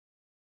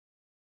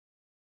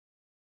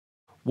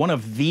One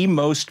of the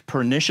most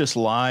pernicious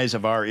lies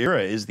of our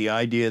era is the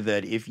idea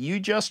that if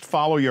you just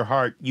follow your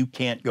heart, you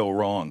can't go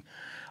wrong.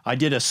 I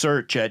did a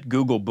search at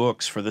Google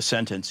Books for the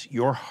sentence,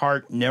 "Your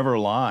heart never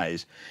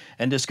lies,"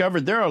 and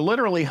discovered there are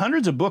literally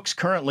hundreds of books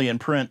currently in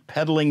print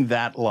peddling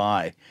that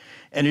lie.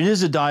 And it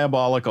is a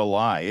diabolical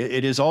lie.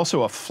 It is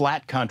also a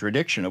flat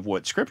contradiction of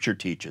what Scripture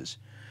teaches.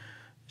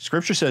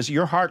 Scripture says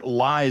your heart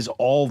lies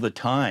all the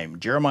time.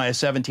 Jeremiah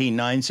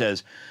 17:9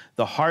 says,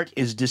 "The heart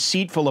is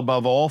deceitful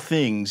above all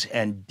things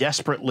and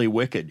desperately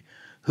wicked.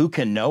 Who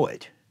can know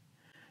it?"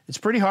 It's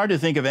pretty hard to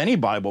think of any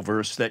Bible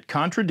verse that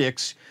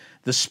contradicts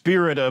the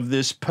spirit of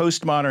this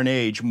postmodern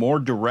age more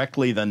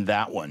directly than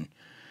that one.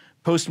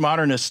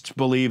 Postmodernists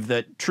believe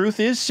that truth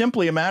is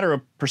simply a matter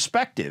of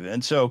perspective,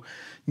 and so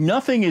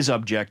nothing is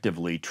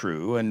objectively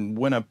true. And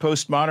when a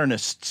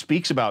postmodernist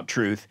speaks about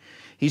truth,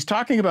 he's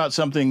talking about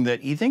something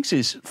that he thinks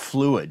is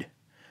fluid.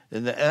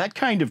 That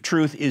kind of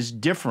truth is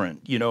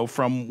different,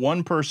 from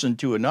one person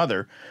to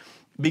another,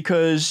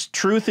 because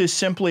truth is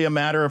simply a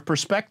matter of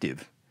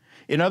perspective.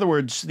 In other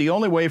words, the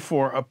only way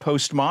for a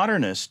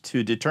postmodernist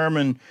to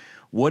determine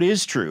what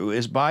is true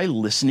is by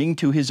listening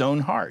to his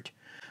own heart.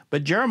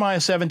 But Jeremiah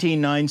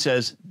 17:9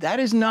 says that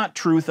is not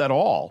truth at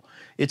all.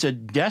 It's a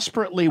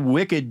desperately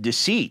wicked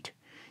deceit.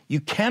 You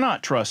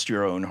cannot trust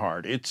your own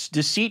heart. It's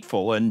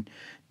deceitful and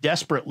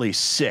desperately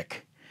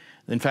sick.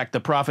 In fact, the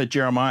prophet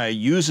Jeremiah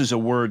uses a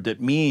word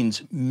that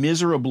means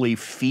miserably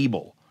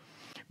feeble,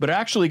 but it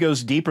actually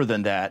goes deeper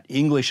than that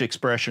English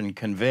expression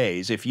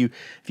conveys. If you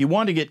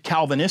want to get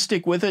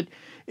Calvinistic with it,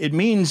 it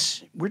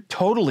means we're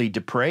totally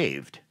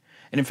depraved.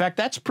 And in fact,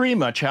 that's pretty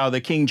much how the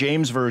King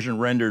James Version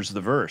renders the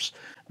verse.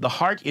 The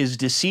heart is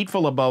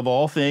deceitful above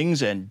all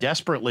things and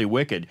desperately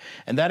wicked.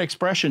 And that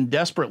expression,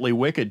 desperately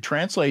wicked,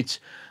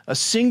 translates a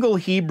single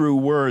Hebrew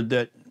word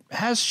that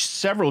has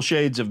several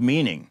shades of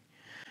meaning.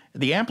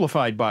 The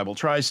Amplified Bible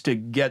tries to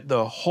get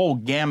the whole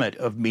gamut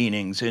of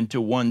meanings into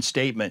one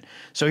statement.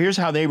 So here's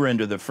how they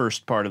render the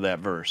first part of that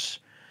verse.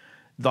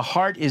 The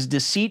heart is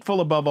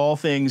deceitful above all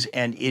things,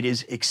 and it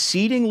is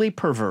exceedingly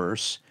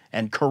perverse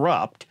and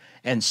corrupt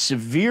and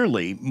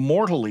severely,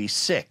 mortally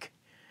sick.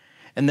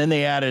 And then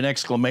they add an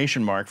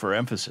exclamation mark for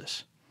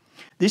emphasis.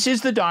 This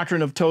is the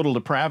doctrine of total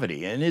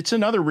depravity, and it's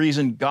another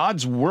reason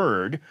God's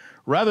Word,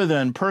 rather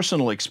than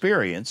personal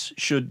experience,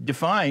 should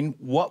define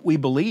what we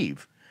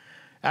believe.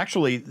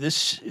 Actually,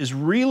 this is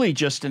really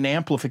just an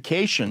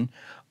amplification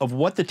of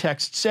what the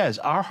text says.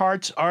 Our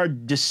hearts are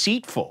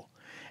deceitful,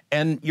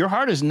 and your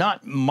heart is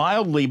not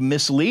mildly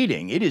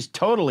misleading. It is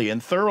totally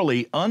and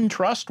thoroughly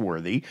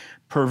untrustworthy,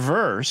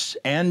 perverse,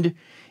 and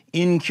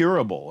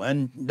incurable.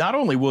 And not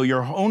only will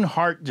your own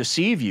heart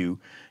deceive you,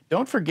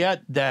 don't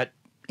forget that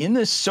in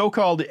this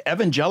so-called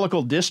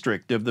evangelical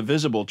district of the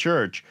visible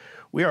church,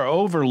 we are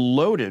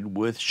overloaded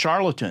with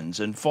charlatans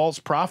and false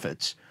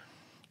prophets.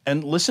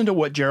 And listen to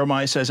what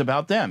Jeremiah says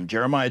about them.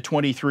 Jeremiah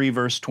 23,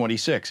 verse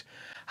 26.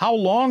 How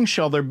long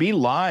shall there be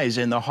lies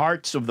in the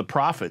hearts of the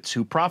prophets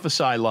who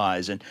prophesy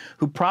lies and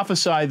who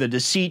prophesy the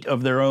deceit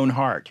of their own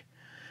heart?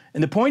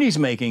 And the point he's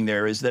making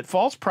there is that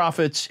false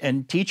prophets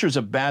and teachers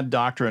of bad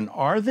doctrine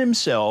are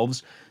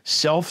themselves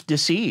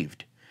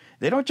self-deceived.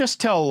 They don't just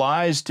tell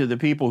lies to the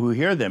people who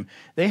hear them.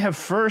 They have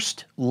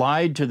first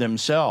lied to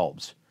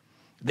themselves.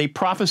 They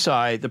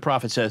prophesy, the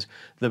prophet says,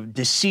 the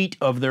deceit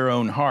of their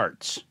own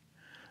hearts.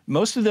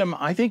 Most of them,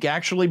 I think,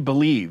 actually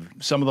believe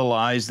some of the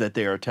lies that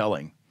they are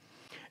telling.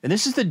 And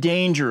this is the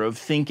danger of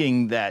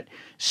thinking that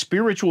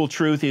spiritual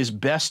truth is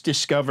best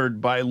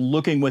discovered by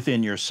looking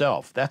within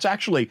yourself. That's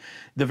actually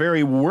the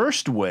very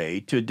worst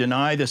way to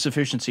deny the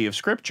sufficiency of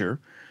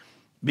Scripture,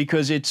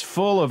 because it's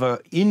full of an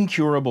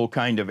incurable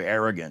kind of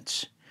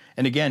arrogance.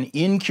 And again,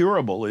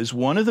 incurable is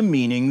one of the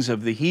meanings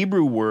of the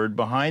Hebrew word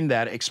behind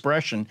that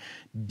expression,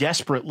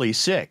 desperately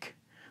sick.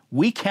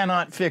 We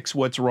cannot fix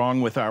what's wrong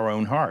with our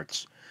own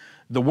hearts.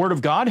 The Word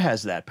of God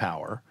has that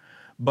power,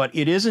 but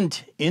it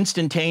isn't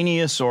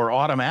instantaneous or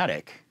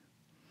automatic.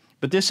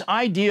 But this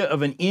idea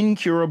of an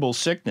incurable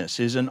sickness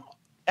is an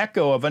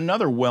echo of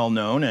another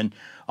well-known and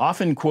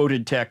often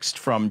quoted text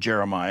from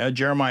Jeremiah,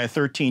 Jeremiah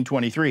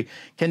 13:23.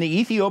 Can the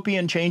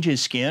Ethiopian change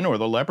his skin or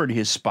the leopard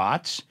his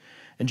spots?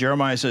 And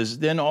Jeremiah says,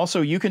 then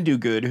also you can do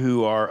good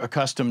who are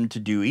accustomed to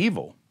do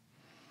evil.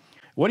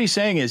 What he's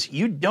saying is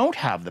you don't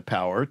have the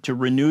power to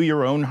renew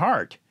your own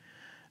heart.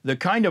 The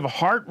kind of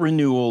heart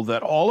renewal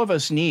that all of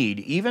us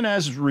need, even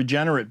as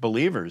regenerate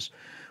believers,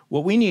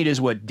 what we need is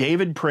what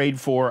David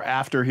prayed for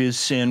after his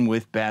sin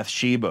with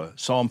Bathsheba,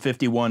 Psalm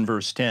 51,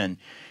 verse 10.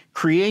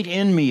 Create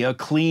in me a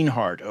clean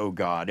heart, O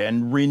God,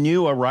 and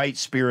renew a right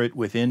spirit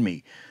within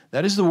me.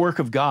 That is the work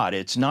of God.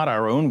 It's not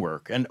our own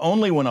work. And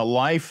only when a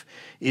life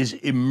is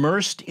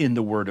immersed in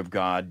the Word of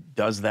God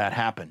does that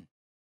happen.